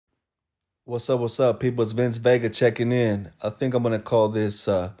What's up, people? It's Vince Vega checking in. I think I'm going to call this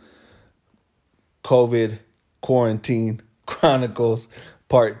COVID Quarantine Chronicles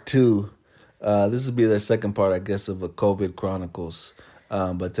Part 2. This will be the second part, I guess, of a COVID Chronicles.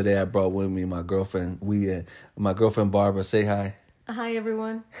 But today I brought with me my girlfriend. My girlfriend Barbara. Say hi. Hi,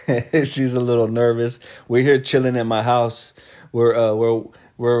 everyone. She's a little nervous. We're here chilling at my house.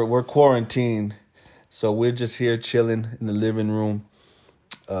 We're quarantined, so we're just here chilling in the living room,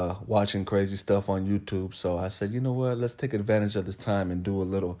 watching crazy stuff on YouTube. So I said, you know what? Let's take advantage of this time and do a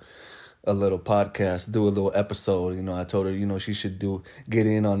little podcast, do a little episode. I told her, she should get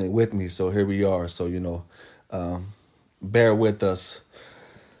in on it with me. So here we are. So bear with us.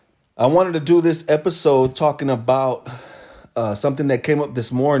 I wanted to do this episode talking about something that came up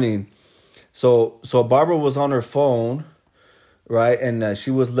this morning. So Barbara was on her phone, right? And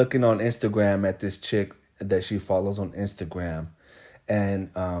she was looking on Instagram at this chick that she follows on Instagram. And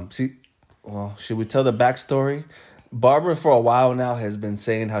should we tell the backstory? Barbara, for a while now, has been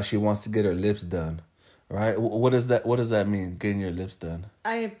saying how she wants to get her lips done, right? What does that mean, getting your lips done?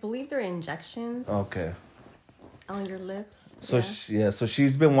 I believe they're injections. Okay. On your lips. So so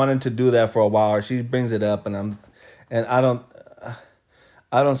she's been wanting to do that for a while. She brings it up, and I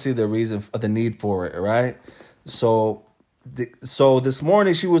don't see the reason, the need for it, right? So this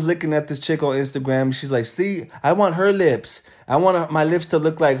morning she was looking at this chick on Instagram. She's like, "See, I want her lips. I want my lips to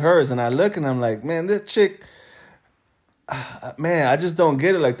look like hers." And I look, and I'm like, "Man, this chick, man, I just don't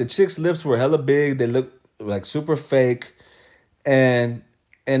get it. Like, the chick's lips were hella big. They look like super fake, and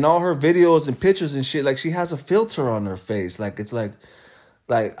all her videos and pictures and shit, like, she has a filter on her face. Like, it's like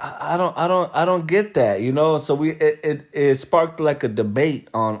I don't get that, So it sparked like a debate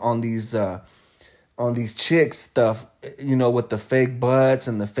on these chicks stuff, with the fake butts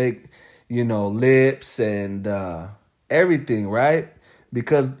and the fake, lips and everything, right?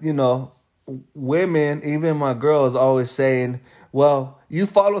 Because women, even my girl, is always saying, well, you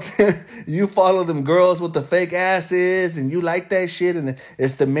follow them girls with the fake asses and you like that shit and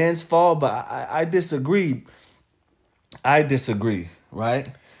it's the men's fault. But I disagree. Right?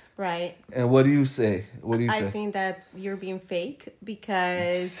 Right. And what do you say? I think that you're being fake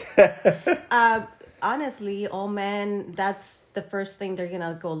because honestly, all men, that's the first thing they're going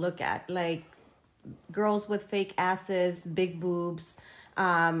to go look at. Like, girls with fake asses, big boobs,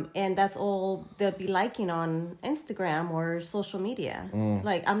 and that's all they'll be liking on Instagram or social media.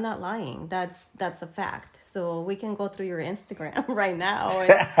 Like, I'm not lying. That's a fact. So we can go through your Instagram right now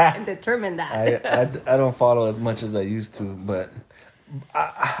and determine that. I don't follow as much as I used to, but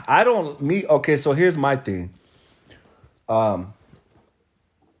I don't meet. Okay, so here's my thing.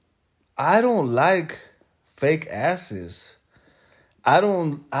 I don't like fake asses. I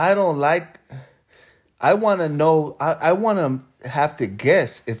don't like. I want to know. I want to have to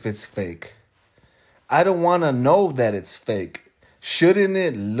guess if it's fake. I don't want to know that it's fake. Shouldn't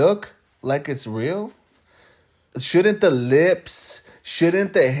it look like it's real? Shouldn't the lips?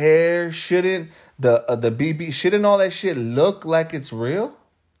 Shouldn't the hair? Shouldn't the BB? Shouldn't all that shit look like it's real?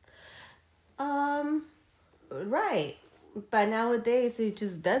 Right. But nowadays it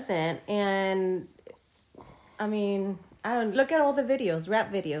just doesn't. And I mean, I don't look at all the videos,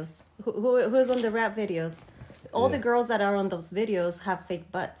 rap videos. Who's on the rap videos? All the girls that are on those videos have fake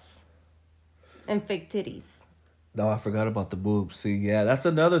butts and fake titties. No, I forgot about the boobs. See, yeah, that's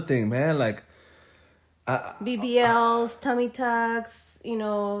another thing, man. Like, BBLs, tummy tucks,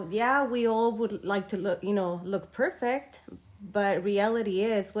 yeah, we all would like to look perfect. But reality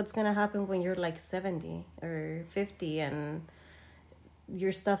is, what's going to happen when you're like 70 or 50 and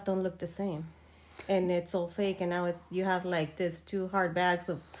your stuff don't look the same? And it's all fake. And now you have like this 2 hard bags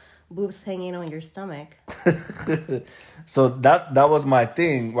of boobs hanging on your stomach. So that was my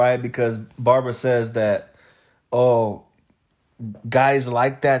thing, right? Because Barbara says that, oh, guys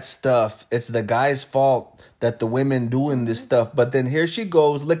like that stuff. It's the guy's fault that the women doing this stuff. But then here she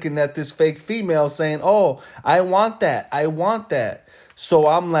goes looking at this fake female saying, oh, I want that. So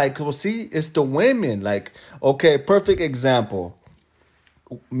I'm like, well, see, it's the women. Like, okay, perfect example.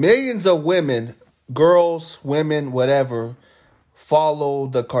 Millions of women, girls, women, whatever, follow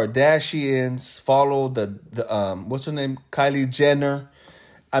the Kardashians, follow the what's her name? Kylie Jenner.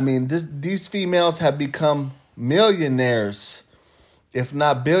 I mean, these females have become millionaires, if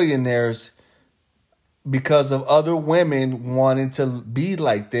not billionaires, because of other women wanting to be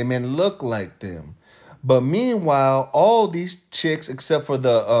like them and look like them. But meanwhile, all these chicks, except for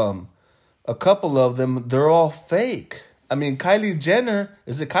a couple of them, they're all fake. I mean, Kylie Jenner,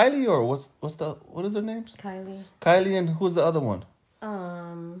 is it Kylie or what is their names? Kylie, and who's the other one?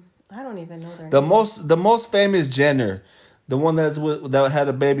 I don't even know their The names. most famous Jenner, The one that had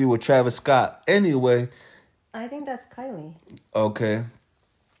a baby with Travis Scott. Anyway, I think that's Kylie. okay.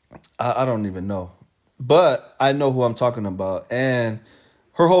 I don't even know. But I know who I'm talking about. And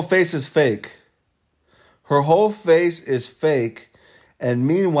her whole face is fake. Her whole face is fake. And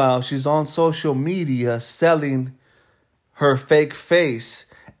meanwhile, she's on social media selling her fake face.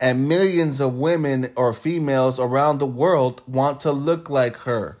 And millions of women or females around the world want to look like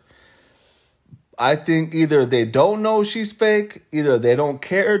her. I think either they don't know she's fake, either they don't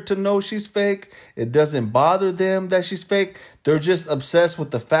care to know she's fake, it doesn't bother them that she's fake. They're just obsessed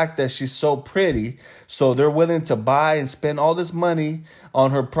with the fact that she's so pretty, so they're willing to buy and spend all this money on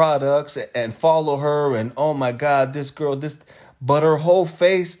her products and follow her, and oh my God, this girl, this, but her whole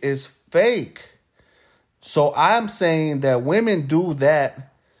face is fake. So I'm saying that women do that.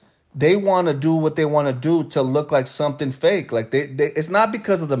 They want to do what they want to do to look like something fake. Like they it's not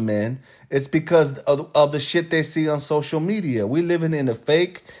because of the men. It's because of the shit they see on social media. We living in a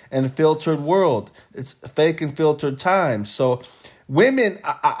fake and filtered world. It's fake and filtered times. So women,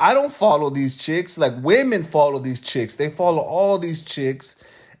 I don't follow these chicks. Like women follow these chicks. They follow all these chicks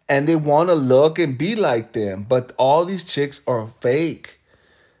and they want to look and be like them. But all these chicks are fake.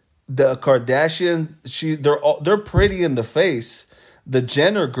 The Kardashian, they're pretty in the face. The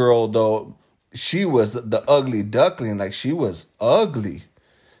Jenner girl, though, she was the ugly duckling. Like, she was ugly.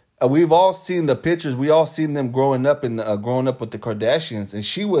 We've all seen the pictures. We all seen them growing up with the Kardashians. And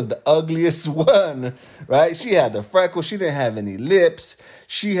she was the ugliest one, right? She had the freckles. She didn't have any lips.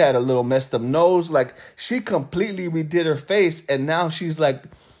 She had a little messed up nose. Like, she completely redid her face. And now she's, like,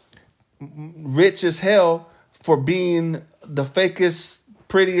 rich as hell for being the fakest,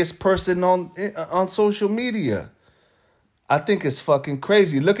 prettiest person on social media. I think it's fucking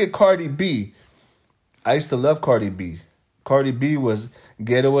crazy. Look at Cardi B. I used to love Cardi B. Cardi B was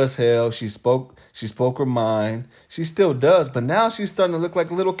ghetto as hell. She spoke her mind. She still does, but now she's starting to look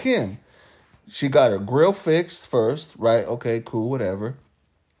like Little Kim. She got her grill fixed first, right? Okay, cool, whatever.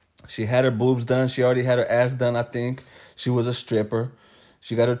 She had her boobs done. She already had her ass done, I think. She was a stripper.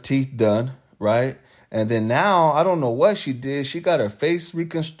 She got her teeth done, right? And then now, I don't know what she did. She got her face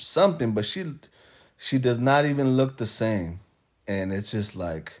reconstructed something, but she does not even look the same. And it's just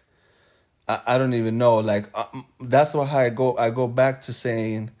like, I don't even know. Like, that's why I go back to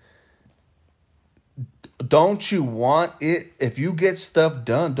saying, don't you want it? If you get stuff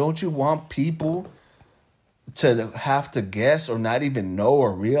done, don't you want people to have to guess or not even know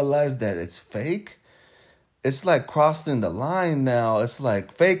or realize that it's fake? It's like crossing the line now. It's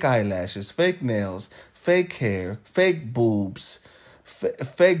like fake eyelashes, fake nails, fake hair, fake boobs,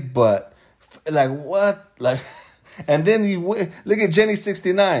 fake butt. Like, what? Like, and then you look at Jenny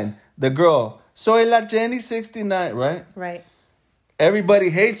 69, the girl. Soy la Jenny 69, right? Right. Everybody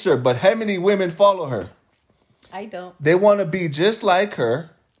hates her, but how many women follow her? I don't. They want to be just like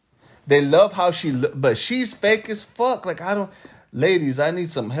her. They love how she look, but she's fake as fuck. Like, ladies, I need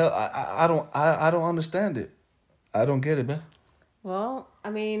some help. I don't understand it. I don't get it, man. Well, I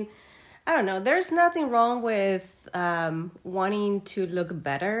mean, I don't know. There's nothing wrong with wanting to look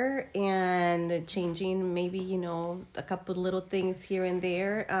better and changing maybe, a couple little things here and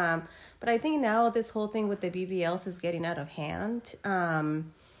there. But I think now this whole thing with the BBLs is getting out of hand.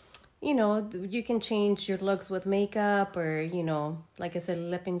 You can change your looks with makeup or, like I said,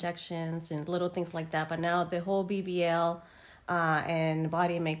 lip injections and little things like that. But now the whole BBL and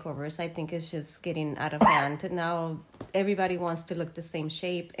body makeovers, I think, is just getting out of hand. Now everybody wants to look the same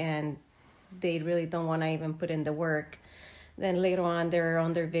shape and they really don't want to even put in the work. Then later on, they're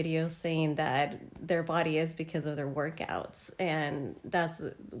on their videos saying that their body is because of their workouts. And that's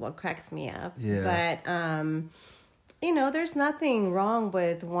what cracks me up. Yeah. But, there's nothing wrong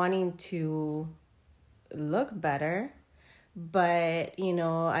with wanting to look better. But,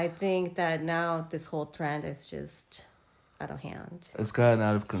 I think that now this whole trend is just out of hand. It's gotten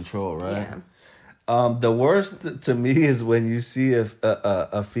out of control, right? Yeah. The worst to me is when you see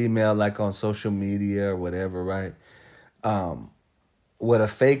a female like on social media or whatever, right? With a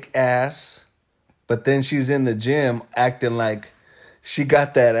fake ass, but then she's in the gym acting like she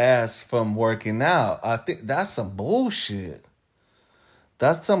got that ass from working out. I think that's some bullshit.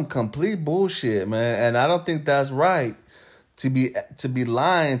 That's some complete bullshit, man. And I don't think that's right to be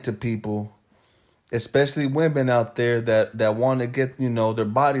lying to people, especially women out there that want to get, their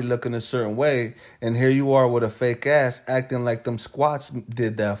body looking a certain way. And here you are with a fake ass acting like them squats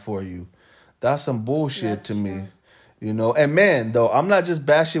did that for you. That's some bullshit to me. And men, though, I'm not just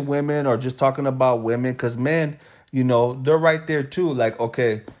bashing women or just talking about women, because men, they're right there too. Like,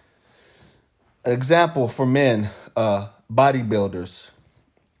 okay, an example for men, bodybuilders.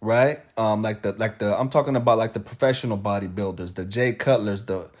 right? Like the I'm talking about like the professional bodybuilders, the Jay Cutlers,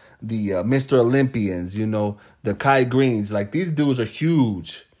 the Mr. Olympians, you know, the Kai Greens. Like these dudes are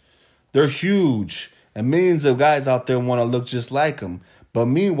huge. They're huge, and millions of guys out there want to look just like them. But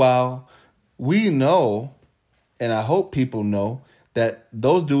meanwhile, we know, and I hope people know that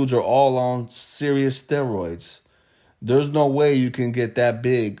those dudes are all on serious steroids. There's no way you can get that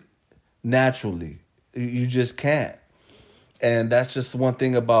big naturally. You just can't. And that's just one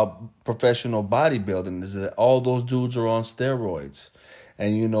thing about professional bodybuilding is that all those dudes are on steroids.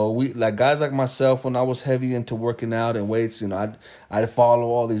 And you know, we like guys like myself when I was heavy into working out and weights, you know, I'd follow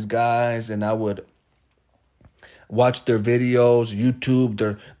all these guys and I would watch their videos, YouTube,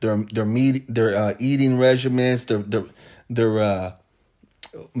 their eating regimens, their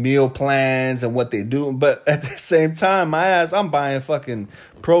meal plans and what they do. But at the same time, I'm buying fucking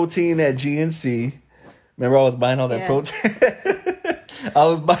protein at GNC. Remember, I was buying all that protein. I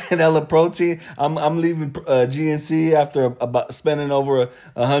was buying hella protein. I'm leaving GNC after about spending over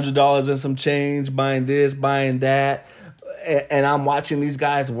 $100 and some change, buying this, buying that, and I'm watching these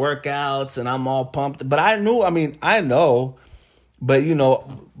guys workouts, and I'm all pumped. But I know, but you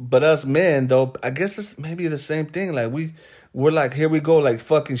know, but us men though, I guess it's maybe the same thing. Like we're like, here we go, like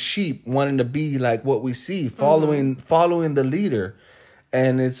fucking sheep wanting to be like what we see, following the leader,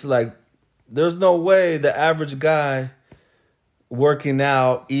 and it's like there's no way the average guy working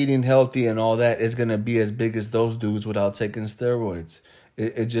out, eating healthy and all that is going to be as big as those dudes without taking steroids.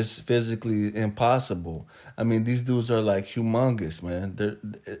 It's just physically impossible. I mean, these dudes are like humongous, man.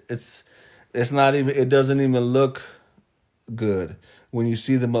 It's not even, it doesn't even look good. When you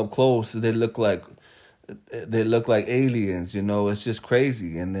see them up close, they look like aliens, you know. It's just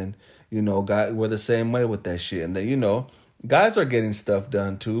crazy. And then, you know, we're the same way with that shit. And then, you know, guys are getting stuff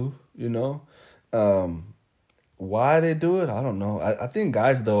done too, you know. Why they do it, I don't know. I think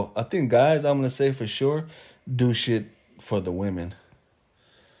guys, I'm going to say for sure, do shit for the women.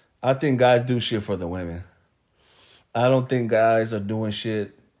 I think guys do shit for the women. I don't think guys are doing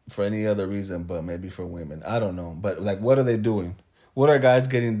shit for any other reason but maybe for women. I don't know. But, like, what are they doing? What are guys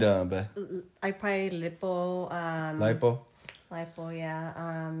getting done, babe? I probably lipo. Lipo,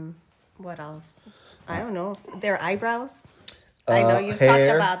 yeah. What else? I don't know. Their eyebrows. I know you've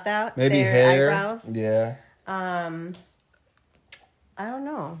talked about that. Maybe their hair. Eyebrows. Yeah. I don't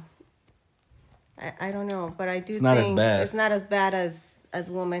know. I don't know, but I do it's not think as bad. It's not as bad as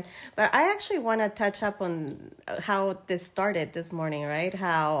women. But I actually want to touch up on how this started this morning, right?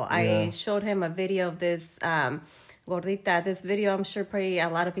 How I showed him a video of this gordita. This video, I'm sure probably a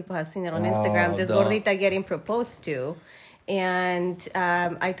lot of people have seen it on Instagram. This gordita getting proposed to. And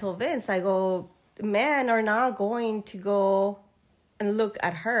I told Vince, I go, men are not going to go and look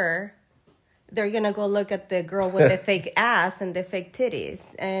at her. They're going to go look at the girl with the fake ass and the fake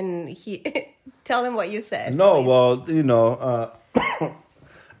titties. And he, tell him what you said. No, please. well, you know,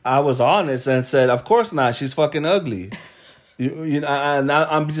 I was honest and said, of course not. She's fucking ugly.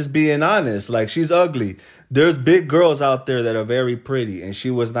 I'm just being honest. Like, she's ugly. There's big girls out there that are very pretty, and she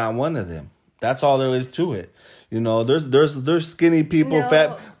was not one of them. That's all there is to it. You know, there's skinny people,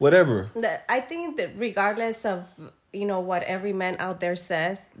 fat, whatever. I think that regardless of, you know, what every man out there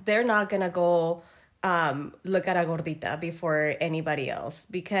says, they're not going to go look at a gordita before anybody else.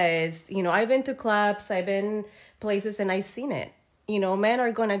 Because, you know, I've been to clubs, I've been places, and I've seen it. You know, men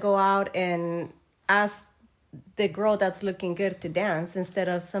are going to go out and ask the girl that's looking good to dance instead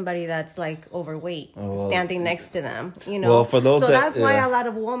of somebody that's like overweight standing next to them, you know. Well, for those that's why a lot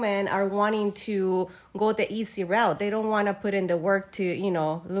of women are wanting to go the easy route. They don't want to put in the work to, you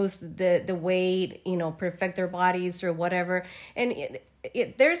know, lose the weight, you know, perfect their bodies or whatever. And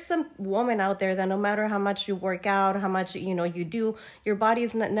there's some woman out there that no matter how much you work out, how much, you know, you do, your body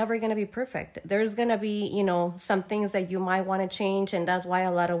is never going to be perfect. There's going to be, you know, some things that you might want to change. And that's why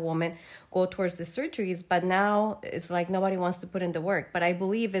a lot of women go towards the surgeries. But now it's like nobody wants to put in the work. But I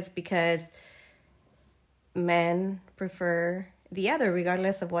believe it's because men prefer the other,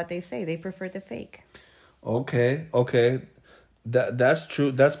 regardless of what they say. They prefer the fake. Okay. That's true.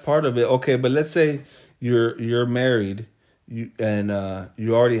 That's part of it. Okay, but let's say you're married. You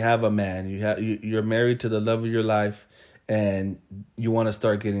already have a man. You're married to the love of your life, and you want to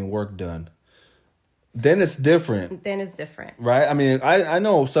start getting work done. Then it's different. Right? I mean, I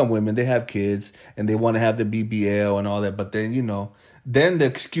know some women, they have kids and they want to have the BBL and all that, but then, you know, then the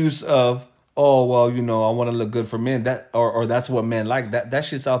excuse of, oh, well, you know, I want to look good for men, that or that's what men like, that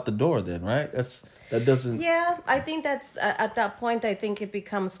shit's out the door then, right? That doesn't. Yeah, I think that's at that point, I think it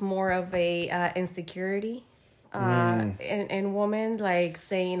becomes more of a insecurity in women, like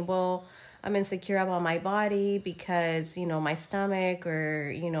saying, well, I'm insecure about my body because, my stomach,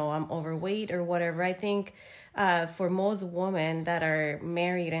 or, I'm overweight or whatever. I think for most women that are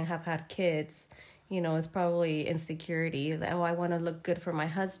married and have had kids, it's probably insecurity. Like, oh, I want to look good for my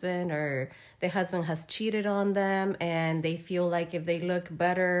husband, or the husband has cheated on them, and they feel like if they look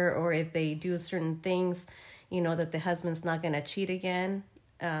better or if they do certain things, that the husband's not going to cheat again.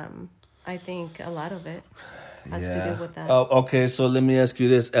 I think a lot of it has to do with that. Oh, okay, so let me ask you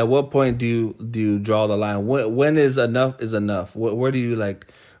this: at what point do you draw the line? When is enough is enough? Where do you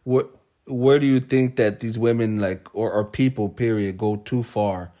where do you think that these women or people period go too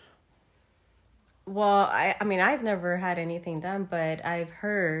far? Well, I mean, I've never had anything done, but I've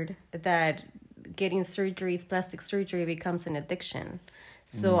heard that getting surgeries, plastic surgery, becomes an addiction.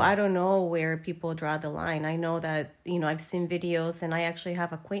 So I don't know where people draw the line. I know that, I've seen videos, and I actually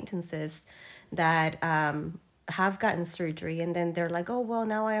have acquaintances that have gotten surgery, and then they're like, oh, well,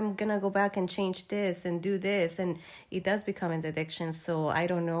 now I'm going to go back and change this and do this. And it does become an addiction. So I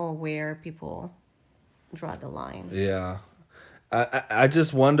don't know where people draw the line. Yeah. I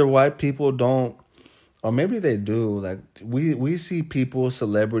just wonder why people don't, or maybe they do. Like we see people,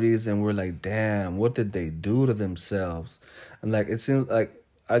 celebrities, and we're like, damn, what did they do to themselves? And it seems like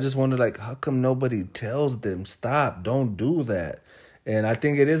I just wonder, how come nobody tells them stop, don't do that? And I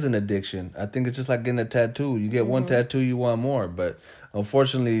think it is an addiction. I think it's just like getting a tattoo. You get one tattoo, you want more. But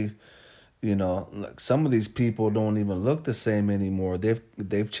unfortunately, some of these people don't even look the same anymore.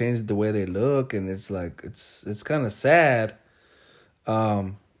 They've changed the way they look, and it's it's kind of sad.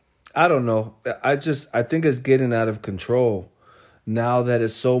 I don't know. I think it's getting out of control now that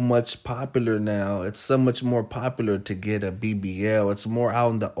it's so much popular now. It's so much more popular to get a BBL. It's more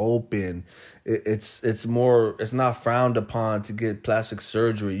out in the open. It's not frowned upon to get plastic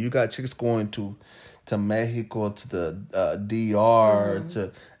surgery. You got chicks going to Mexico, to the DR,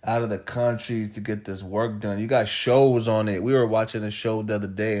 to out of the countries to get this work done. You got shows on it. We were watching a show the other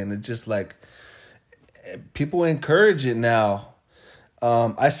day, and it's just people encourage it now.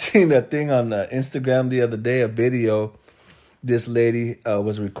 I seen a thing on Instagram the other day, a video. This lady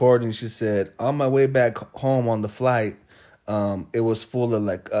was recording. She said, on my way back home on the flight, it was full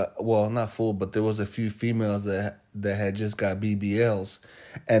of not full, but there was a few females that had just got BBLs,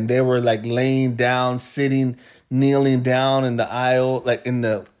 and they were laying down, sitting, kneeling down in the aisle,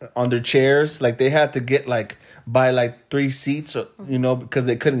 on their chairs. They had to get buy 3 seats, because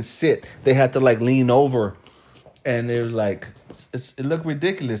they couldn't sit. They had to lean over, and they were it looked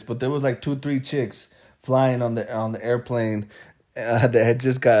ridiculous. But there was 2-3 chicks flying on the airplane that had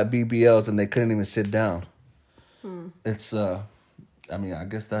just got BBLs, and they couldn't even sit down. It's I mean, I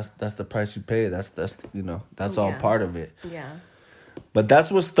guess that's the price you pay. That's all part of it. Yeah. But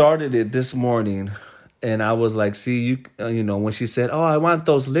that's what started it this morning. And I was like, see, when she said, oh, I want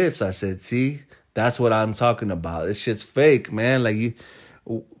those lips, I said, see, that's what I'm talking about. This shit's fake, man.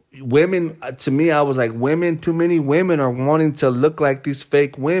 Women, to me, I was like, too many women are wanting to look like these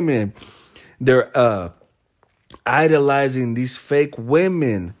fake women. They're idolizing these fake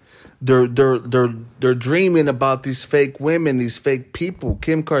women. They're dreaming about these fake women, these fake people.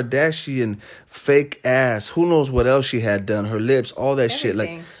 Kim Kardashian, fake ass. Who knows what else she had done? Her lips, all that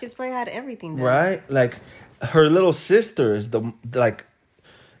everything. shit. She's probably had everything done. Right? Her little sisters,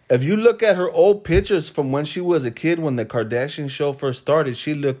 if you look at her old pictures from when she was a kid, when the Kardashian show first started,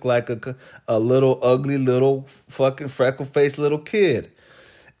 she looked like a little ugly, little fucking freckle-faced little kid.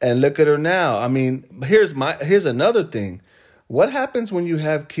 And look at her now. I mean, here's another thing. What happens when you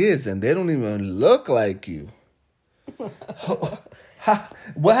have kids and they don't even look like you?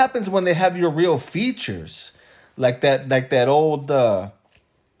 What happens when they have your real features? Like that old was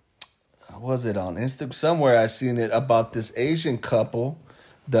it on Instagram? Somewhere I seen it about this Asian couple.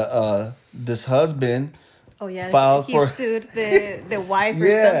 This husband he sued the wife or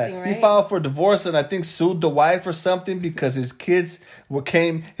something, right? He filed for divorce, and I think sued the wife or something because his kids were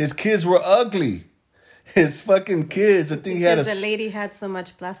ugly. His fucking kids. I think because the lady had so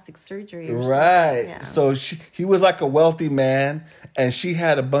much plastic surgery. Or right. Yeah. So he was like a wealthy man, and she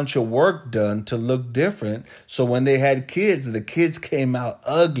had a bunch of work done to look different. So when they had kids, the kids came out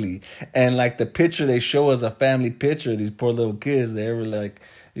ugly. And the picture they show as a family picture, these poor little kids, they were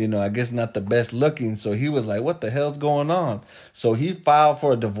I guess not the best looking. So he was like, what the hell's going on? So he filed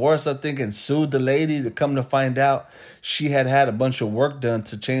for a divorce, I think, and sued the lady. To come to find out, she had a bunch of work done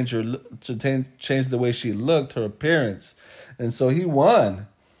to change change the way she looked, her appearance. And so he won.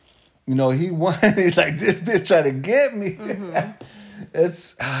 He won. He's like, this bitch tried to get me. Mm-hmm.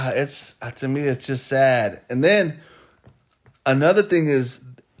 It's to me, it's just sad. And then another thing is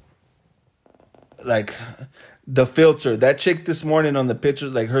The filter. That chick this morning on the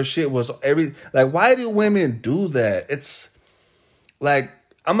pictures, like her shit was like, why do women do that? It's like,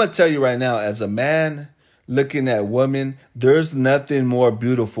 I'm gonna tell you right now, as a man looking at women, there's nothing more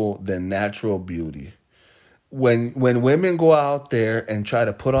beautiful than natural beauty. When women go out there and try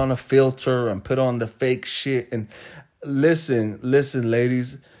to put on a filter and put on the fake shit, and listen,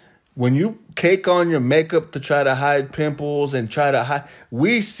 ladies, when you cake on your makeup to try to hide pimples and try to hide,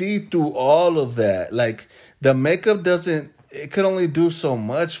 we see through all of that. Like, the makeup it could only do so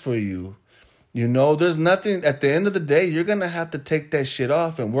much for you. You know, there's nothing, at the end of the day, you're going to have to take that shit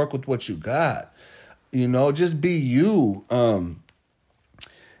off and work with what you got. You know, just be you.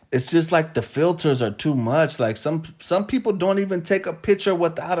 It's just like the filters are too much. Like some people don't even take a picture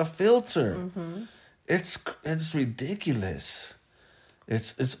without a filter. Mm-hmm. It's ridiculous.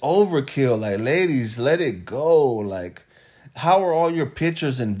 It's overkill. Like, ladies, let it go. Like, how are all your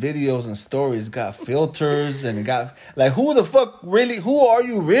pictures and videos and stories got filters and got, like, who are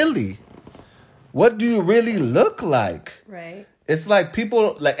you really? What do you really look like? Right. It's like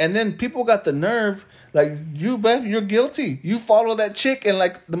people, like, and then people got the nerve, like, you're guilty. You follow that chick and,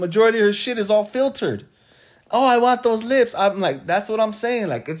 like, the majority of her shit is all filtered. Oh, I want those lips. I'm like, that's what I'm saying.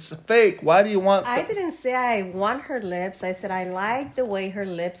 Like, it's fake. Why do you want... I didn't say I want her lips. I said I like the way her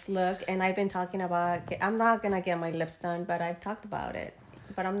lips look. And I've been talking about... I'm not going to get my lips done, but I've talked about it.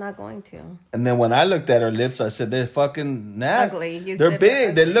 But I'm not going to. And then when I looked at her lips, I said, they're fucking nasty. Ugly. They're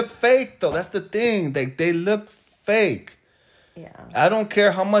big. They look fake, though. That's the thing. They look fake. Yeah. I don't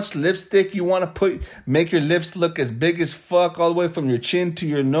care how much lipstick you want to make your lips look as big as fuck all the way from your chin to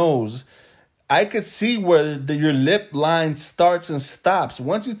your nose. I could see where your lip line starts and stops.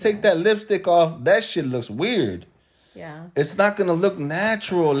 Once you take that lipstick off, that shit looks weird. Yeah. It's not going to look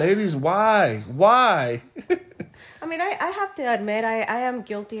natural. Ladies, why? Why? I mean, I have to admit, I am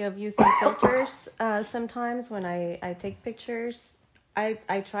guilty of using filters sometimes when I take pictures.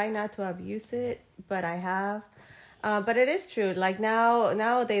 I try not to abuse it, but I have. But it is true. Like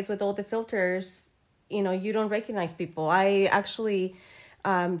nowadays with all the filters, you know, you don't recognize people. I actually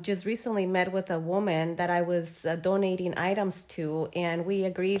just recently met with a woman that I was donating items to, and we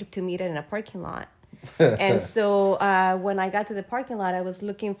agreed to meet in a parking lot. And so when I got to the parking lot, I was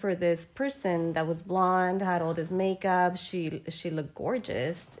looking for this person that was blonde, had all this makeup. She looked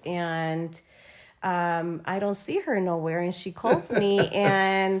gorgeous, and I don't see her nowhere. And she calls me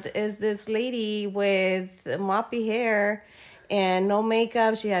and is this lady with moppy hair and no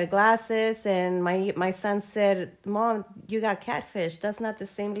makeup. She had glasses, and my son said, "Mom, you got catfish. That's not the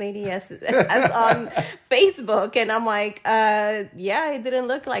same lady as on Facebook." And I'm like, yeah, it didn't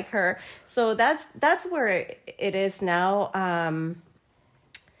look like her. So that's where it is now.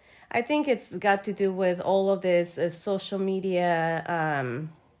 I think it's got to do with all of this social media,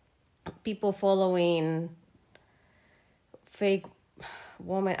 people following fake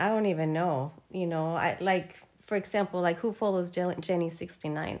woman. I don't even know. You know, for example, like, who follows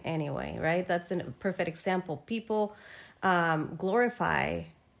Jenny69 anyway, right? That's a perfect example. People glorify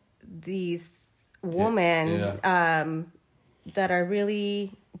these women that are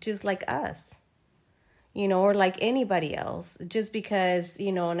really just like us, you know, or like anybody else, just because,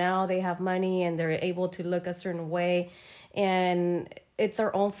 you know, now they have money and they're able to look a certain way, and it's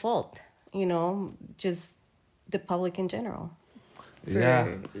our own fault, you know, just the public in general.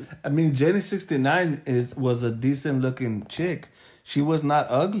 Yeah, I mean, Jenny69 was a decent looking chick. She was not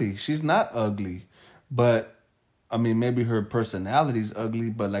ugly. She's not ugly, but I mean, maybe her personality's ugly.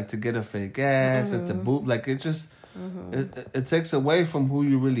 But like, to get a fake ass and to boob, like, it just it takes away from who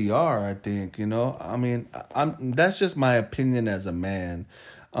you really are. I think, you know. I mean, that's just my opinion as a man.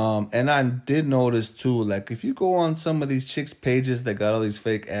 And I did notice too, like, if you go on some of these chicks' pages that got all these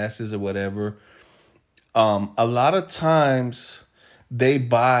fake asses or whatever, a lot of times they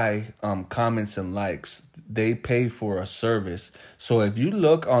buy comments and likes. They pay for a service. So if you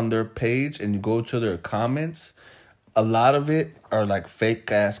look on their page and you go to their comments, a lot of it are like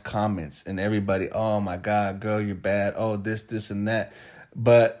fake ass comments, and everybody, "Oh my God, girl, you're bad. Oh, this and that."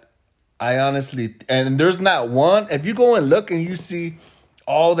 But I honestly, and there's not one, if you go and look and you see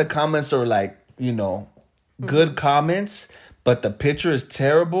all the comments are like, you know, good comments, but the picture is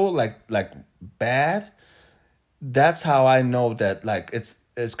terrible, like bad. That's how I know that, like, it's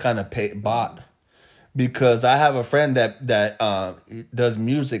kind of bought, because I have a friend that does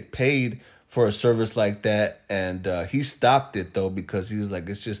music, paid for a service like that, and he stopped it though, because he was like,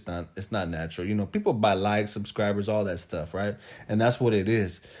 it's not natural. You know, people buy likes, subscribers, all that stuff, right? And that's what it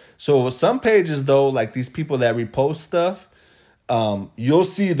is. So some pages though, like these people that repost stuff, you'll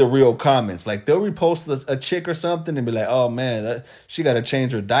see the real comments. Like they'll repost a chick or something and be like, "Oh man, she got to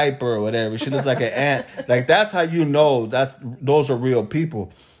change her diaper or whatever. She looks like an ant." Like that's how you know those are real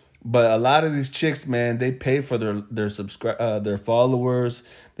people. But a lot of these chicks, man, they pay for their followers.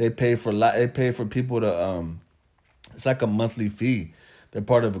 They pay for people to It's like a monthly fee. They're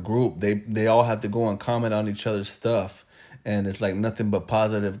part of a group. They all have to go and comment on each other's stuff. And it's like nothing but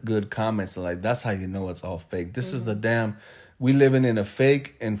positive, good comments. Like that's how you know it's all fake. This is the damn. We living in a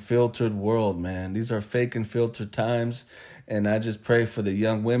fake and filtered world, man. These are fake and filtered times, and I just pray for the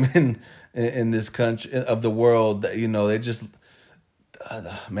young women in this country of the world that they just,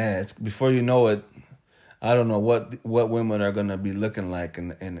 man. It's before you know it. I don't know what women are gonna be looking like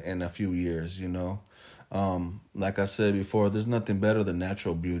in a few years. Like I said before, there's nothing better than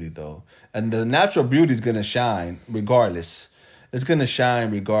natural beauty, though. And the natural beauty is going to shine regardless. It's going to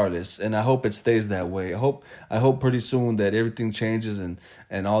shine regardless. And I hope it stays that way. I hope pretty soon that everything changes and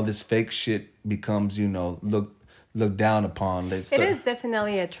all this fake shit becomes, looked down upon. It is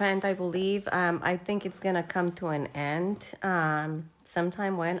definitely a trend, I believe. I think it's going to come to an end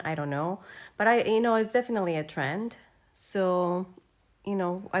sometime when, I don't know. But it's definitely a trend. So,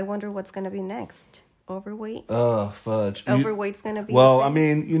 I wonder what's going to be next. Overweight? Fudge. Overweight's gonna be. Well, I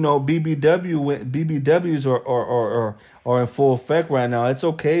mean, BBWs are in full effect right now. It's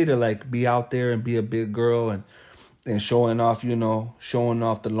okay to like be out there and be a big girl and showing off, showing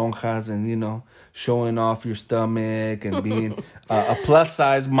off the lonjas and showing off your stomach and being a plus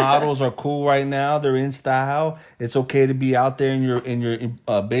size models are cool right now. They're in style. It's okay to be out there in your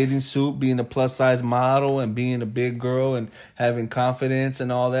bathing suit, being a plus size model and being a big girl and having confidence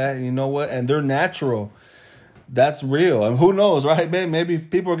and all that. You know what? And they're natural. That's real. And who knows, right, man? Maybe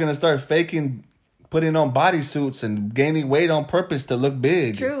people are gonna start putting on bodysuits and gaining weight on purpose to look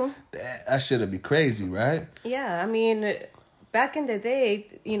big. True. That shit'd be crazy, right? Yeah, I mean, back in the day,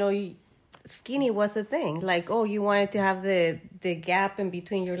 skinny was a thing. Like, you wanted to have the gap in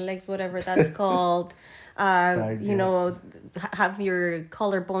between your legs, whatever that's called. Have your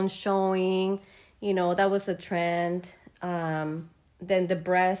collarbones showing. That was a trend. Then the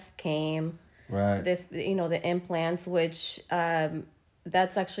breast came. Right. The implants, which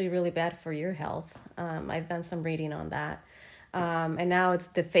that's actually really bad for your health. I've done some reading on that. And now it's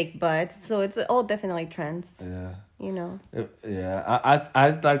the fake butts. So it's all definitely trends. Yeah. Yeah.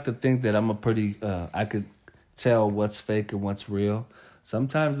 I'd like to think that I'm a pretty, I could tell what's fake and what's real.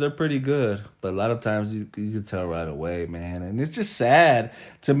 Sometimes they're pretty good, but a lot of times you can tell right away, man. And it's just sad.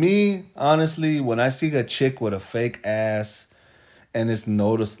 To me, honestly, when I see a chick with a fake ass and it's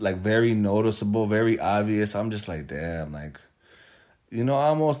very noticeable, very obvious, I'm just like, damn, like, I'm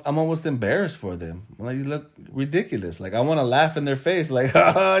almost embarrassed for them. Like, you look ridiculous. Like, I want to laugh in their face. Like,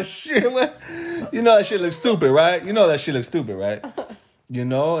 oh, shit. What? That shit looks stupid, right?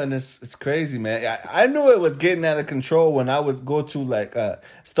 And it's crazy, man. I knew it was getting out of control when I would go to,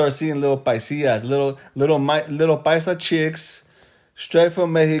 start seeing little paisillas, little paisa chicks, straight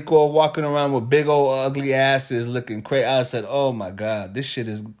from Mexico, walking around with big old ugly asses, looking crazy. I said, oh, my God, this shit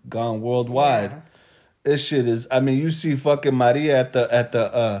has gone worldwide. Yeah. This shit is. I mean, you see fucking Maria at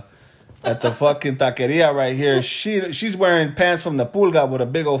the fucking taqueria right here. She's wearing pants from the pulga with a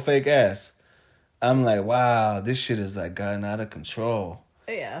big old fake ass. I'm like, wow, this shit is like gotten out of control.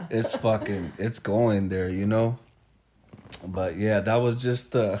 Yeah. It's going there, But yeah, that was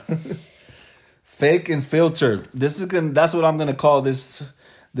just fake and filtered. That's what I'm gonna call this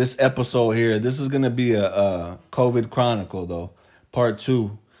episode here. This is gonna be a COVID Chronicle though, part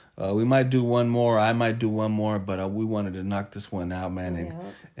 2. We might do one more. I might do one more, but we wanted to knock this one out, man.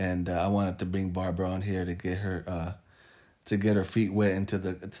 And I wanted to bring Barbara on here to get her feet wet into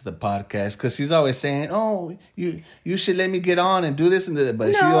the podcast, because she's always saying, "Oh, you should let me get on and do this and that."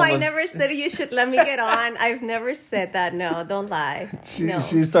 But I never said you should let me get on. I've never said that. No, don't lie.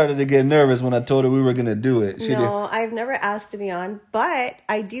 She started to get nervous when I told her we were gonna do it. I've never asked to be on, but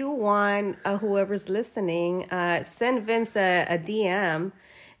I do want whoever's listening, send Vince a DM.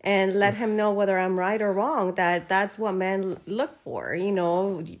 And let him know whether I'm right or wrong. That's what men look for.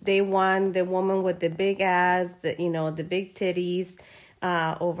 They want the woman with the big ass, the big titties,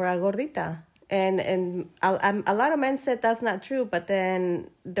 over a gordita. And a lot of men said that's not true, but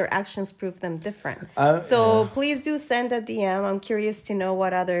then their actions prove them different. Please do send a DM. I'm curious to know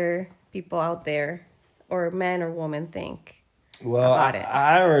what other people out there, or men or women, think. Well,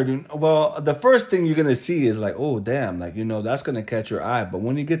 I already. Well, the first thing you're gonna see is like, oh damn, like that's gonna catch your eye. But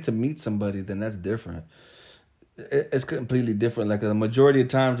when you get to meet somebody, then that's different. It's completely different. Like the majority of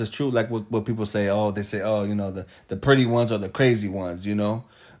times, it's true. Like what people say. They say, the pretty ones are the crazy ones.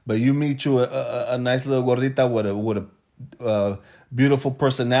 But you meet a nice little gordita with beautiful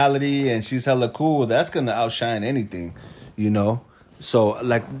personality and she's hella cool, that's gonna outshine anything, you know. So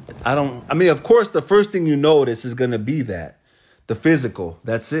like, I mean, of course, the first thing you notice is gonna be the physical.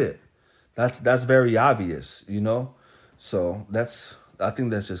 That's it. That's very obvious, you know. So I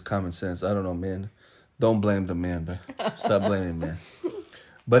think that's just common sense. I don't know, man. Don't blame the man, but stop blaming man.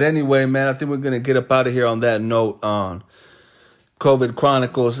 But anyway, man, I think we're gonna get up out of here on that note on COVID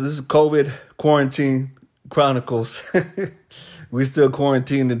Chronicles. This is COVID Quarantine Chronicles. We still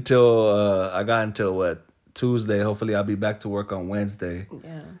quarantined until I got until what, Tuesday. Hopefully I'll be back to work on Wednesday.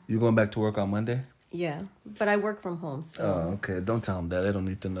 Yeah. You going back to work on Monday? Yeah, but I work from home, so. Oh, okay. Don't tell them that. They don't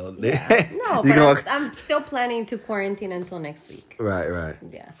need to know. Yeah. No, but I'm still planning to quarantine until next week. Right.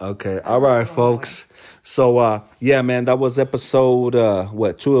 Yeah. Okay. All right, folks. So, yeah, man, that was episode, 2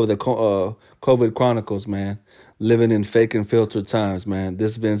 of the COVID Chronicles, man. Living in fake and filtered times, man.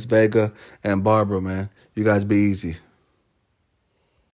 This is Vince Vega and Barbara, man. You guys be easy.